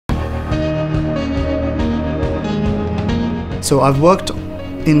So I've worked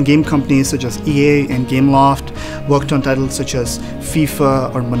in game companies such as EA and Gameloft, worked on titles such as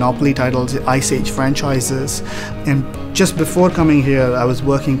FIFA or Monopoly titles, Ice Age franchises, and just before coming here I was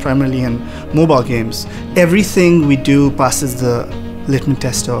working primarily in mobile games. Everything we do passes the litmus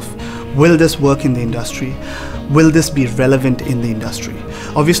test of, will this work in the industry? Will this be relevant in the industry?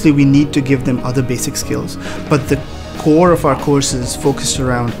 Obviously we need to give them other basic skills, but the core of our course is focused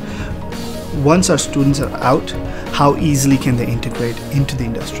around, once our students are out, how easily can they integrate into the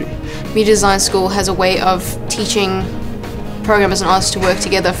industry? Media Design School has a way of teaching programmers and artists to work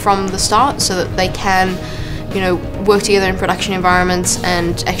together from the start so that they can, work together in production environments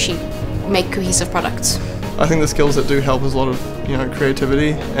and actually make cohesive products. I think the skills that do help is a lot of,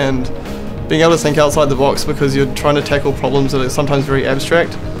 creativity and being able to think outside the box, because you're trying to tackle problems that are sometimes very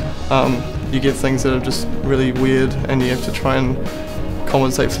abstract. You get things that are just really weird and you have to try and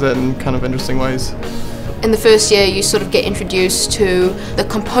compensate for that in kind of interesting ways. In the first year you sort of get introduced to the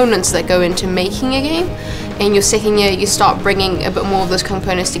components that go into making a game. In your second year you start bringing a bit more of those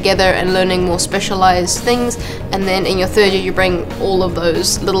components together and learning more specialized things, and then in your third year you bring all of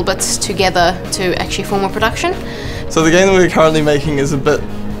those little bits together to actually form a production. So the game that we're currently making is a bit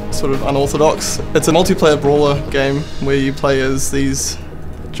sort of unorthodox. It's a multiplayer brawler game where you play as these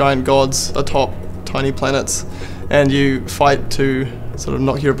giant gods atop tiny planets and you fight to sort of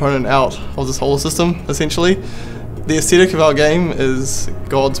knock your opponent out of the solar system, essentially. The aesthetic of our game is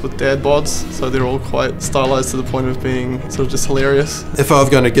gods with dad bods, so they're all quite stylized to the point of being sort of just hilarious. If I was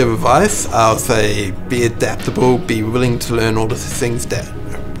going to give advice, I would say be adaptable, be willing to learn all the things that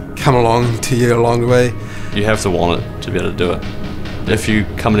come along to you along the way. You have to want it to be able to do it. If you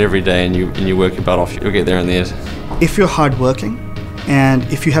come in every day and you work your butt off, you'll get there in the end. If you're hardworking and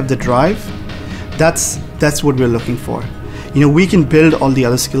if you have the drive, that's what we're looking for. We can build all the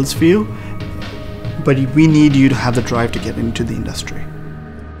other skills for you, but we need you to have the drive to get into the industry.